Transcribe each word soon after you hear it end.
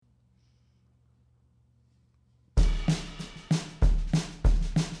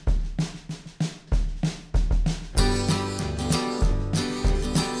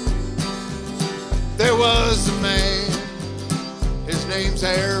name's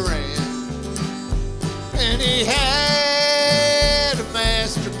Aaron, and he had a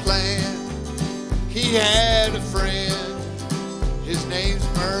master plan. He had a friend, his name's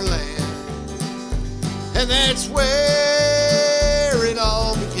Merlin, and that's where it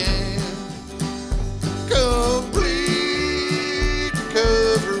all began. Complete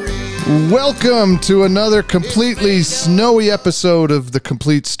recovery. Welcome to another completely snowy episode of The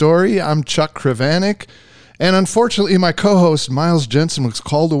Complete Story. I'm Chuck Kravanik, and unfortunately my co-host Miles Jensen was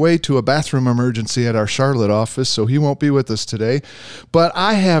called away to a bathroom emergency at our Charlotte office, so he won't be with us today. But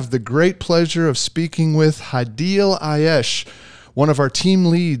I have the great pleasure of speaking with Hadeel Ayesh, one of our team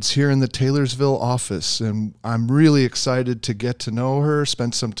leads here in the Taylorsville office, and I'm really excited to get to know her,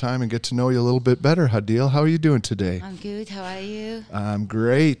 spend some time, and get to know you a little bit better. Hadeel, how are you doing today? I'm good. How are you? I'm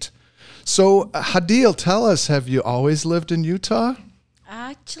great. So, Hadeel, tell us, have you always lived in Utah?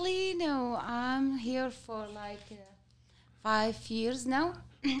 Actually, no. I'm here for 5 years now.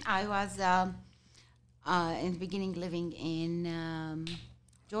 I was in the beginning living in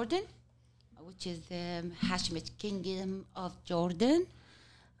Jordan, which is the Hashemite Kingdom of Jordan.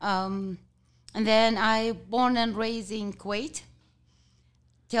 And then I born and raised in Kuwait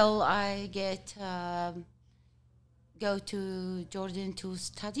till I go to Jordan to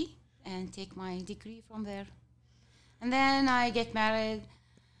study and take my degree from there. And then I get married,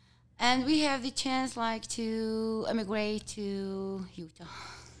 and we have the chance to immigrate to Utah.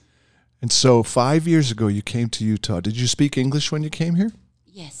 And so 5 years ago you came to Utah. Did you speak English when you came here?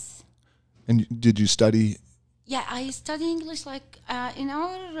 Yes. And did you study? Yeah, I study English. In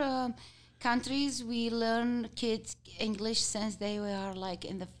our countries, we learn kids English since they were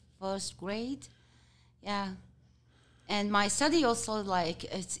in the first grade. Yeah. And my study also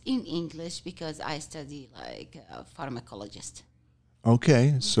it's in English because I study a pharmacologist.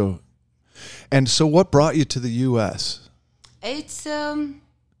 Okay, so what brought you to the U.S.? It's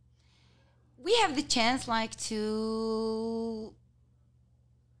we have the chance to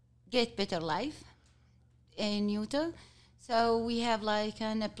get better life in Utah. So we have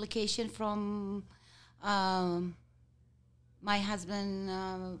an application from my husband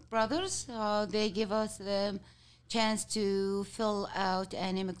brothers. They give us the chance to fill out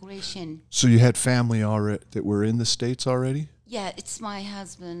an immigration. So you had family already that were in the States already? Yeah, it's my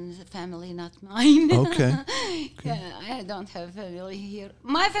husband's family, not mine. Okay. Yeah, I don't have family here.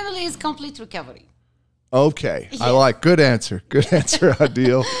 My family is complete recovery. Okay. Yes. I like good answer. Good answer,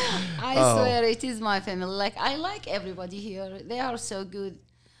 Hadeel. I swear it is my family. I like everybody here. They are so good,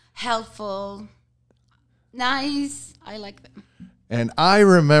 helpful, nice. I like them. And I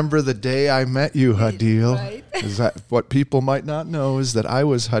remember the day I met you, Hadeel. Right. Is that what people might not know is that I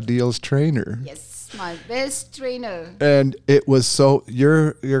was Hadeel's trainer. Yes, my best trainer. And it was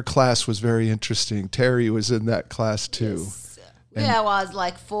your class was very interesting. Terry was in that class too. Yes. There was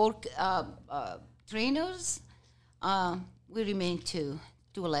 4 trainers. We remained two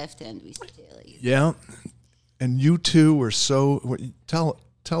left, and we still. Yeah. And you two were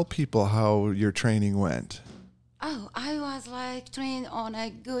tell people how your training went. Oh, I was trained on a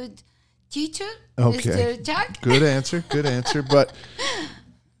good teacher, Okay. Mr. Jack. Good answer. Good answer. But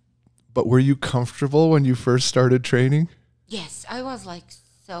were you comfortable when you first started training? Yes, I was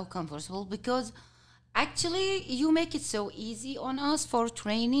so comfortable because actually you make it so easy on us for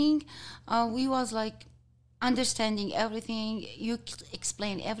training. We was understanding everything. You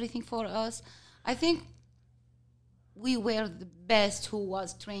explain everything for us. I think we were the best who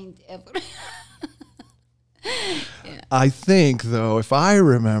was trained ever. Yeah. I think, though, if I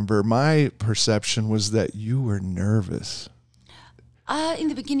remember, my perception was that you were nervous. In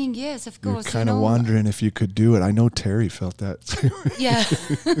the beginning, yes, of course. You were kind of wondering if you could do it. I know Terry felt that. Yeah.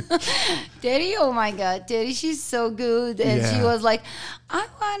 Terry, oh my God. Terry, she's so good. And she was I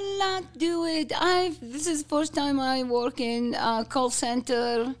will not do it. This is the first time I work in a call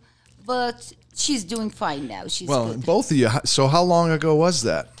center, but she's doing fine now. She's good. Both of you. So how long ago was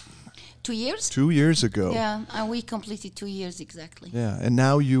that? 2 years? 2 years ago. Yeah, and we completed 2 years exactly. Yeah, and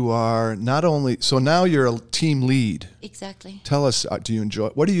now you are now you're a team lead. Exactly. Tell us, what do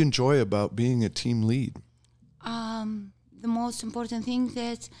you enjoy about being a team lead? The most important thing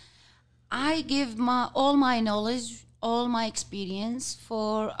that I give all my knowledge, all my experience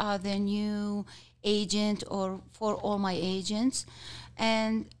for the new agent or for all my agents,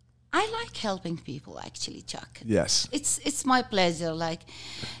 and I like helping people, actually, Chuck. Yes. It's my pleasure.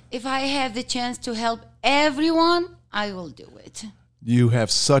 If I have the chance to help everyone, I will do it. You have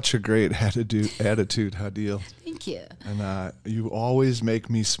such a great attitude, Hadeel. Thank you. And you always make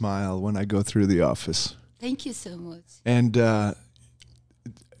me smile when I go through the office. Thank you so much. And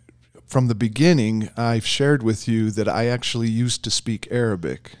from the beginning, I've shared with you that I actually used to speak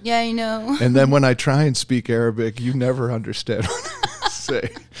Arabic. Yeah, I know. And then when I try and speak Arabic, you never understand what I say.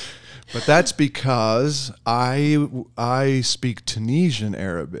 But that's because I speak Tunisian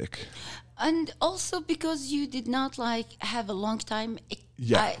Arabic. And also because you did not like have a long time.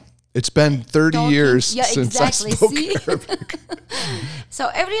 Yeah. It's been 30 years since exactly. I spoke See? Arabic. So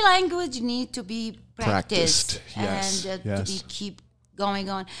every language need to be practiced, yes, and yes. to be keep going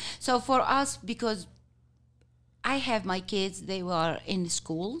on. So for us, because I have my kids, they were in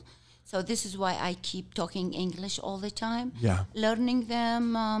school. So this is why I keep talking English all the time. Yeah. Learning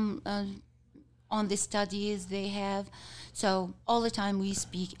them on the studies they have. So all the time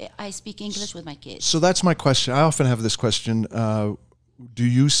I speak English with my kids. So that's my question. I often have this question.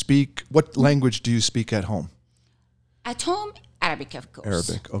 What language do you speak at home? At home, Arabic, of course.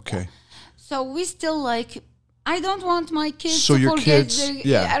 Arabic, okay. So we still I don't want my kids So to your forget kids- the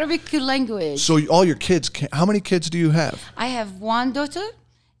yeah. Arabic language. So all your kids, how many kids do you have? I have one daughter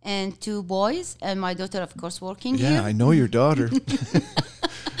and 2 boys, and my daughter, of course, working Yeah, here. I know your daughter.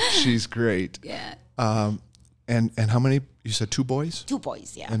 She's great. Yeah, And how many? You said 2 boys? 2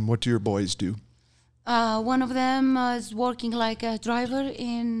 boys, yeah. And what do your boys do? One of them is working like a driver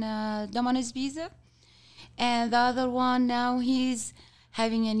in Damanis Visa. And the other one, now he's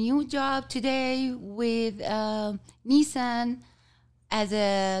having a new job today with Nissan as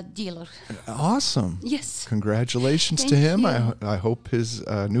a dealer. Awesome. Yes. Congratulations to Thank him. you. I hope his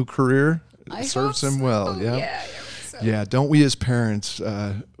new career I serves hope him so. well. Yeah. Yeah. So. Yeah. Don't we as parents,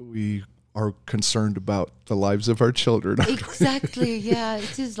 we are concerned about the lives of our children. Exactly. Yeah.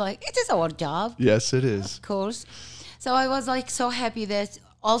 It is our job. Yes, it is. Of course. So I was so happy that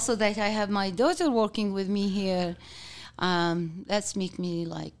I have my daughter working with me here. That's make me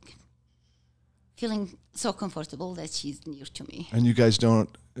feeling so comfortable that she's near to me. And you guys don't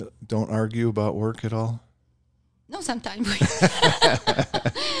argue about work at all? No, sometimes we.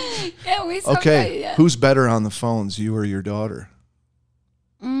 Yeah, we. Okay. Yeah. Who's better on the phones, you or your daughter?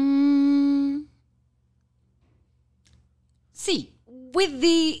 See, with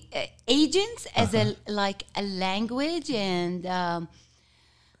the agents as a language, and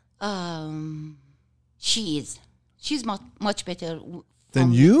she's much better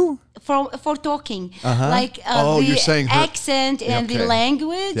Than you? for talking. Oh, the you're saying her accent and the Okay.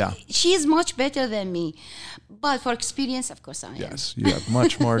 language. Yeah. She's much better than me, but for experience, of course, I am. Yes, you have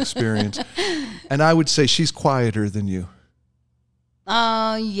much more experience. And I would say she's quieter than you.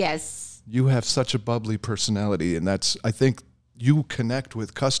 Yes. You have such a bubbly personality, and I think you connect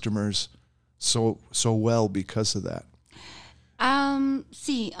with customers so well because of that.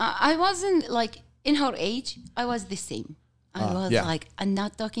 See, I wasn't in her age. I was the same. I was yeah. I'm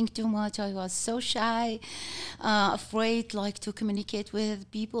not talking too much. I was so shy, afraid to communicate with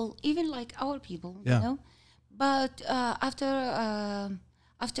people, even our people, Yeah. you know. But after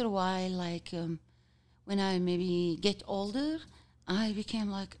a while, when I maybe get older, I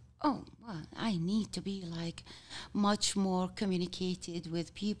became oh, well, I need to be much more communicated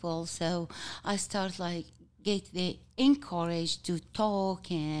with people. So I start get the encouraged to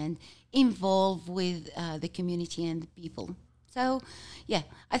talk and involve with the community and the people. So yeah,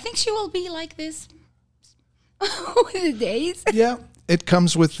 I think she will be like this with the days. Yeah, it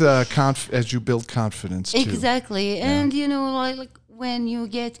comes with as you build confidence too. Exactly, and when you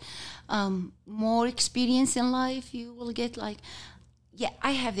get more experience in life, you will get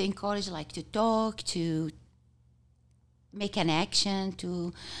I have the encourage to talk, to make an action,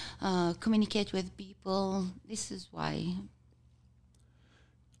 to communicate with people. This is why.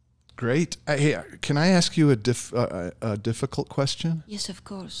 Great. Hey, can I ask you a difficult question? Yes, of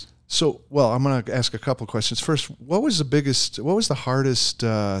course. So, well, I'm going to ask a couple questions. First, what was the hardest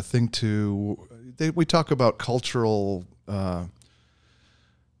thing we talk about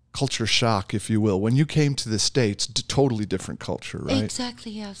culture shock, if you will. When you came to the States, totally different culture, right?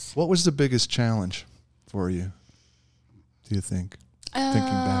 Exactly, yes. What was the biggest challenge for you, do you think?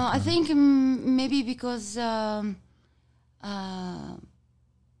 Thinking back I on it. think maybe because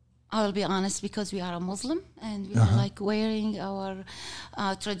I will be honest, because we are a Muslim and we are wearing our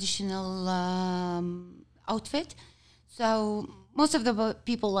traditional outfit. So most of the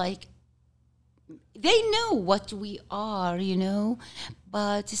people they know what we are,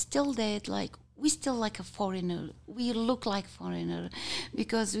 but still we still a foreigner. We look like foreigner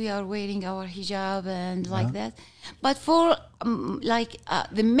because we are wearing our hijab and that. But for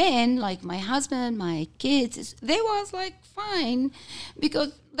the men, my husband, my kids, they was fine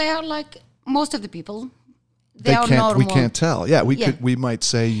because they are most of the people they are normal. We can't tell. Yeah, we might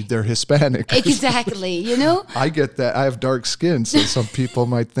say they're Hispanic. Exactly, you know? I get that. I have dark skin, so some people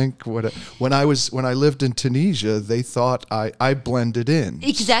might think when I lived in Tunisia, they thought I blended in.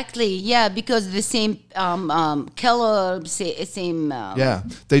 Exactly, yeah, because the same color, same. Yeah,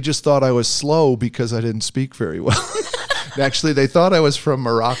 they just thought I was slow because I didn't speak very well. Actually, they thought I was from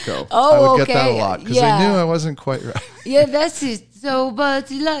Morocco. Oh, I would okay. get that a lot because they knew I wasn't quite right. Yeah, that's it. So,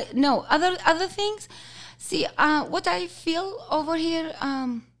 but like, no, other things. See, what I feel over here,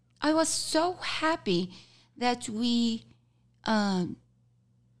 I was so happy that we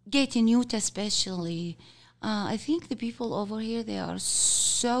get in Utah, especially. I think the people over here, they are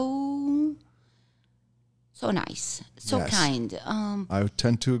so nice, so Yes. kind. I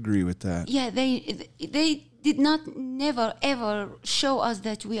tend to agree with that. Yeah, they did never ever show us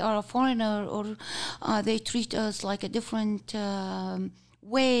that we are a foreigner, or they treat us like a different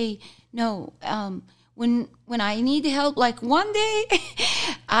way. No, when I need help, like one day,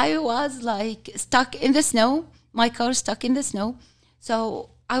 I was like stuck in the snow. My car stuck in the snow,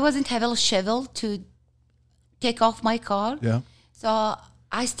 so I wasn't having a shovel to take off my car. Yeah. So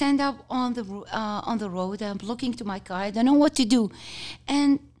I stand up on the road. I'm looking to my car. I don't know what to do,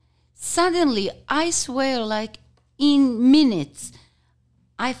 and suddenly, I swear, like in minutes,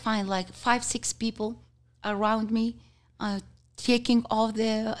 I find like 5-6 people around me, taking off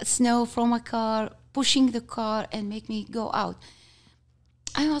the snow from my car, pushing the car, and make me go out.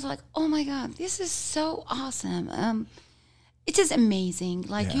 I was like, oh my God, this is so awesome. It is amazing.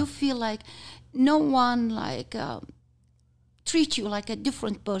 Like you feel like no one like treat you like a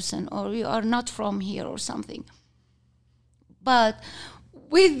different person, or you are not from here or something. But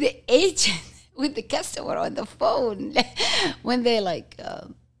with the agent, with the customer on the phone, when they like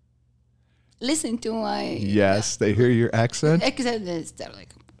listen to my Yes, they hear your accent. accent, they're like,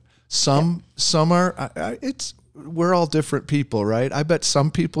 Some are. We're all different people, right? I bet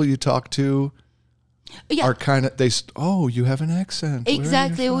some people you talk to are kind of you have an accent. Where are you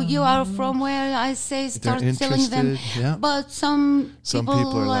exactly. from? You are from where? I say, start telling them. interested, yeah. But some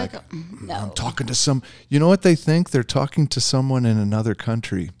people are like, no. I'm talking to some. You know what they think? They're talking to someone in another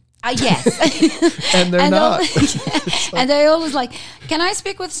country. Yes. And they're not. And I always like, can I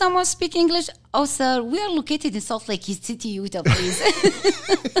speak with someone speak English? Oh, sir, we are located in Salt Lake City, Utah, please.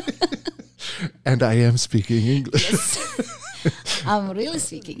 And I am speaking English. Yes. I'm really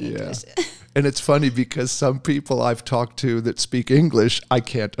speaking English. And it's funny because some people I've talked to that speak English, I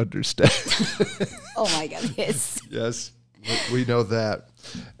can't understand. Oh my God, yes. Yes, we know that.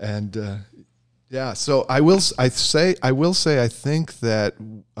 And so I will say I think that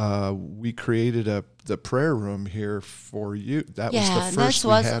we created the prayer room here for you. That was the first that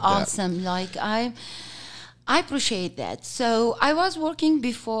we was had awesome. Like I appreciate that. So I was working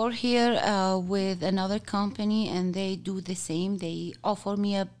before here with another company, and they do the same. They offer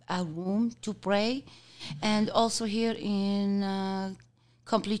me a room to pray, and also here in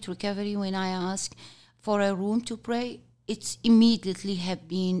Complete Recovery, when I ask for a room to pray, it's immediately have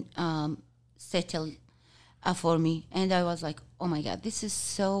been settled for me, and I was like, oh my God, this is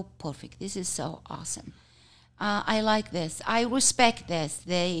so perfect. This is so awesome. I like this. I respect this.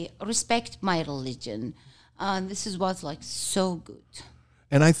 They respect my religion. This is what's like so good.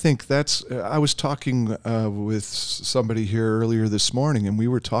 And I think that's, I was talking with somebody here earlier this morning, and we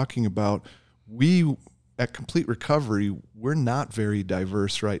were talking about, at Complete Recovery, we're not very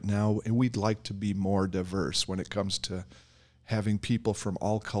diverse right now, and we'd like to be more diverse when it comes to having people from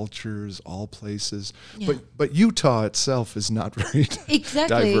all cultures, all places. Yeah. But Utah itself is not very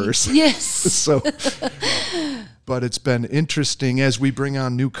diverse. Yes. So, but it's been interesting as we bring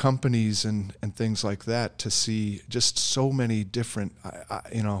on new companies and things like that to see just so many different,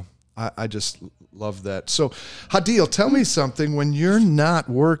 I just love that. So Hadeel, tell me something. When you're not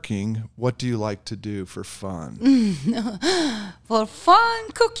working, what do you like to do for fun? For fun,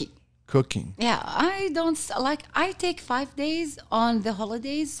 Cooking. Yeah, I take 5 days on the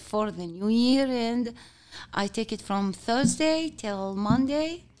holidays for the New Year, and I take it from Thursday till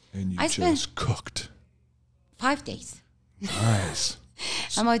Monday. And I just cooked. 5 days. Nice.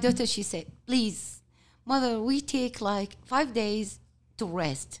 And my daughter, she said, please, Mother, we take like 5 days to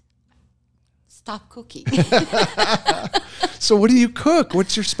rest. Stop cooking. So what do you cook?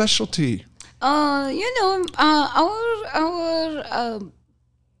 What's your specialty?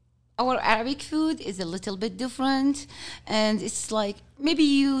 Our Arabic food is a little bit different, and it's like maybe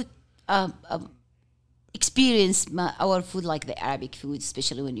you experience our food like the Arabic food,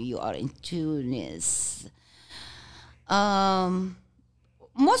 especially when you are in Tunis.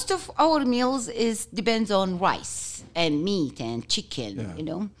 Most of our meals depends on rice and meat and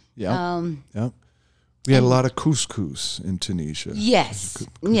chicken, Yeah. Yeah. We had a lot of couscous in Tunisia. Yes,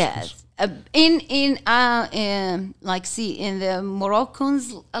 yes. Like see in the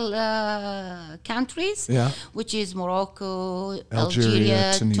Moroccan's countries, Yeah. which is Morocco, Algeria,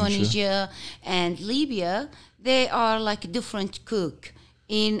 Algeria, Tunisia. Tunisia, and Libya, they are like different cook.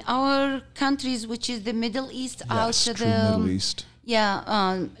 In our countries, which is the Middle East, out Yes, to true the Middle East.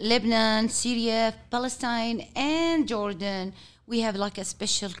 Lebanon, Syria, Palestine, and Jordan, we have like a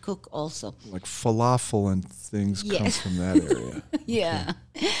special cook also. Like falafel and things come Yes. from that area. Yeah,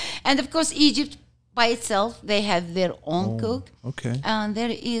 and of course Egypt by itself, they have their own cook. Okay. And there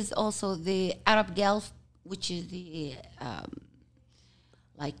is also the Arab Gulf, which is the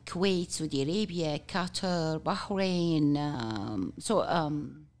like Kuwait, Saudi Arabia, Qatar, Bahrain.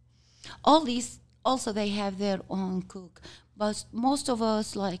 All these also they have their own cook, but most of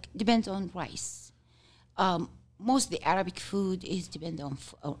us like depends on rice. Most of the Arabic food is depend on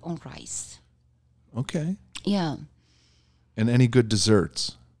rice. Okay. Yeah, And any good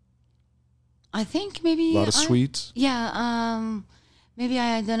desserts? I think maybe A lot of sweets? Yeah, maybe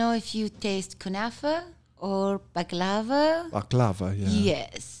I don't know if you taste kunafa or baklava. Baklava, yeah.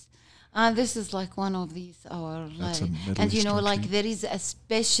 Yes, this is like one of these our That's a like, Middle and you know Eastern like treat. there is a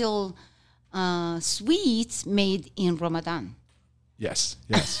special sweets made in Ramadan. Yes,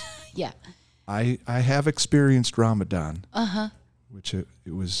 yes. Yeah. I have experienced Ramadan, which it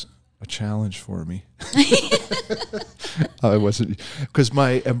was a challenge for me. I wasn't because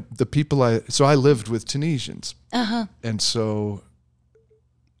the people I lived with Tunisians, and so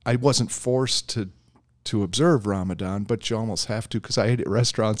I wasn't forced to observe Ramadan, but you almost have to because I ate at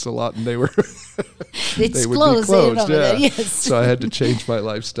restaurants a lot, and they were It's they would closed, be closed. Ramadan, Yeah, yes. so I had to change my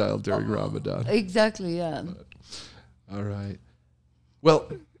lifestyle during Ramadan. Exactly. Yeah. All right. Well,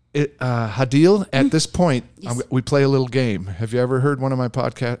 Hadeel, at this point, Yes. we play a little game. Have you ever heard one of my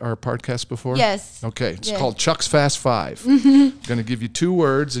podcasts before? Yes. Okay. It's Yeah. called Chuck's Fast Five. I'm going to give you 2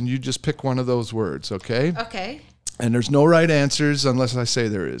 words, and you just pick one of those words, okay? Okay. And there's no right answers unless I say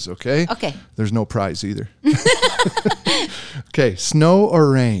there is, okay? Okay. There's no prize either. Okay. Snow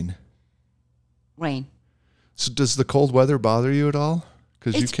or rain? Rain. So does the cold weather bother you at all?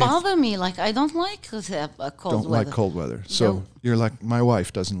 Because It's bother me. Like I don't like cold don't weather. like cold weather. So No. you're like, my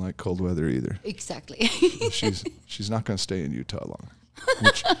wife doesn't like cold weather either. Exactly. She's not going to stay in Utah long,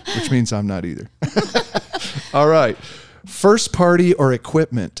 which means I'm not either. All right. First party or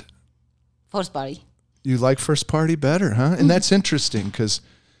equipment? First party. You like first party better, huh? And that's interesting because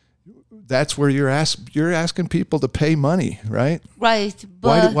that's where you're asking people to pay money, right? Right.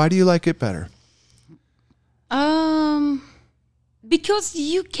 But Why do you like it better? because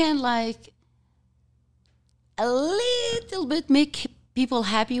you can like a little bit make people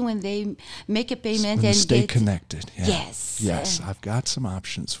happy when they make a payment and stay get connected. Yeah. Yes. Yes, I've got some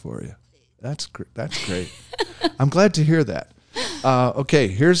options for you. That's great. I'm glad to hear that. Okay,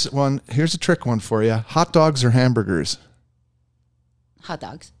 here's a trick one for you. Hot dogs or hamburgers? hot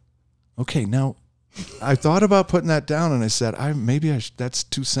dogs. Okay, now I thought about putting that down, and I said, that's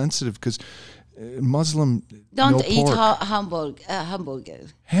too sensitive because Muslim Don't no eat pork. hamburger.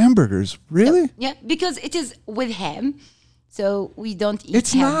 Hamburgers, really? Yeah, because it is with ham, so we don't eat.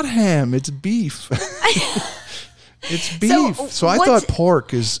 It's ham. not ham. It's beef. It's beef. So I what's- thought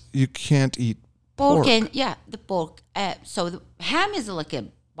pork is you can't eat pork pork. and the pork. So the ham is like a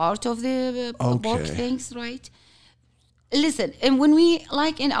part of the pork Okay. things, right? Listen, and when we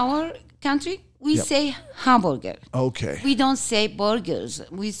like in our country, we Yep. say hamburger. Okay, We don't say burgers.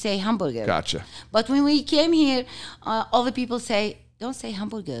 We say hamburger. gotcha. But when we came here, all the people say, don't say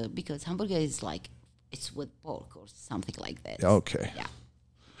hamburger because hamburger is like, it's with pork or something like that. Okay. Yeah.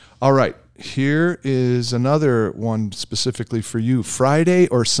 All right. Here is another one specifically for you. Friday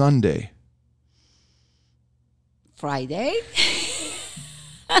or Sunday? Friday.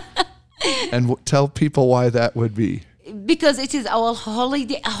 And tell people why that would be. Because it is our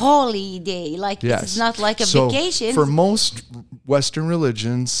holiday. Like, Yes. it's not like a So vacation. For most Western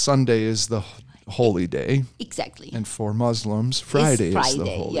religions, Sunday is the holy day. Exactly. And for Muslims, Friday It's is the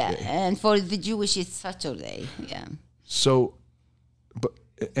holy yeah. day. And for the Jewish, it's Saturday. Yeah. So,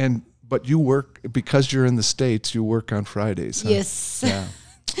 but you work, because you're in the States, you work on Fridays. Huh? Yes. Yeah.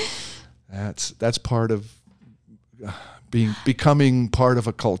 That's part of becoming part of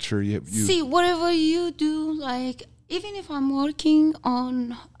a culture. You See, whatever you do, like, even if I'm working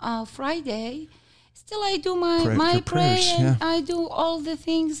on Friday, still I do my your prayer prayers, and yeah. I do all the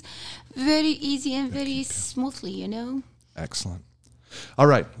things very easy and very smoothly, you know? Excellent. All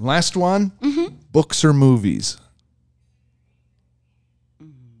right, last one. Mm-hmm. Books or movies?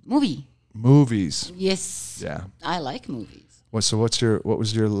 Movie. Movies. Yes. Yeah. I like movies. What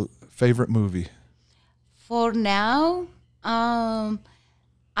was your favorite movie? For now, I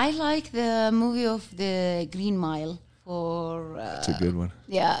like the movie of the Green Mile. It's a good one.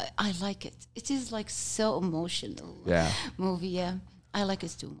 Yeah, I like it. It is like so emotional. Yeah. Movie. Yeah, I like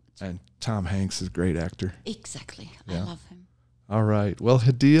it too much. And Tom Hanks is a great actor. Exactly. Yeah. I love him. All right. Well,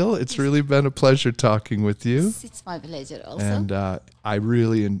 Hadeel, it's really been a pleasure talking with you. It's my pleasure also. And I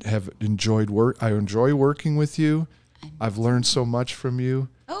really have enjoyed work. I enjoy working with you. I've learned so much from you.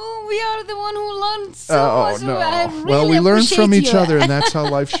 Oh, we are the one who learned so much. No. I really Well, we learn from appreciate each you. other, and that's how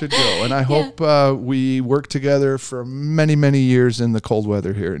life should go. And I hope we work together for many, many years in the cold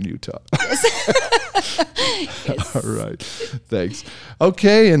weather here in Utah. Yes. All right. Thanks.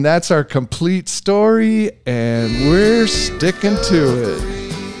 Okay, and that's our complete story, and we're sticking to it.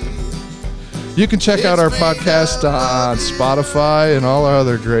 You can check out our podcast on Spotify and all our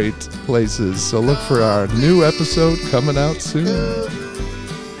other great places. So look for our new episode coming out soon.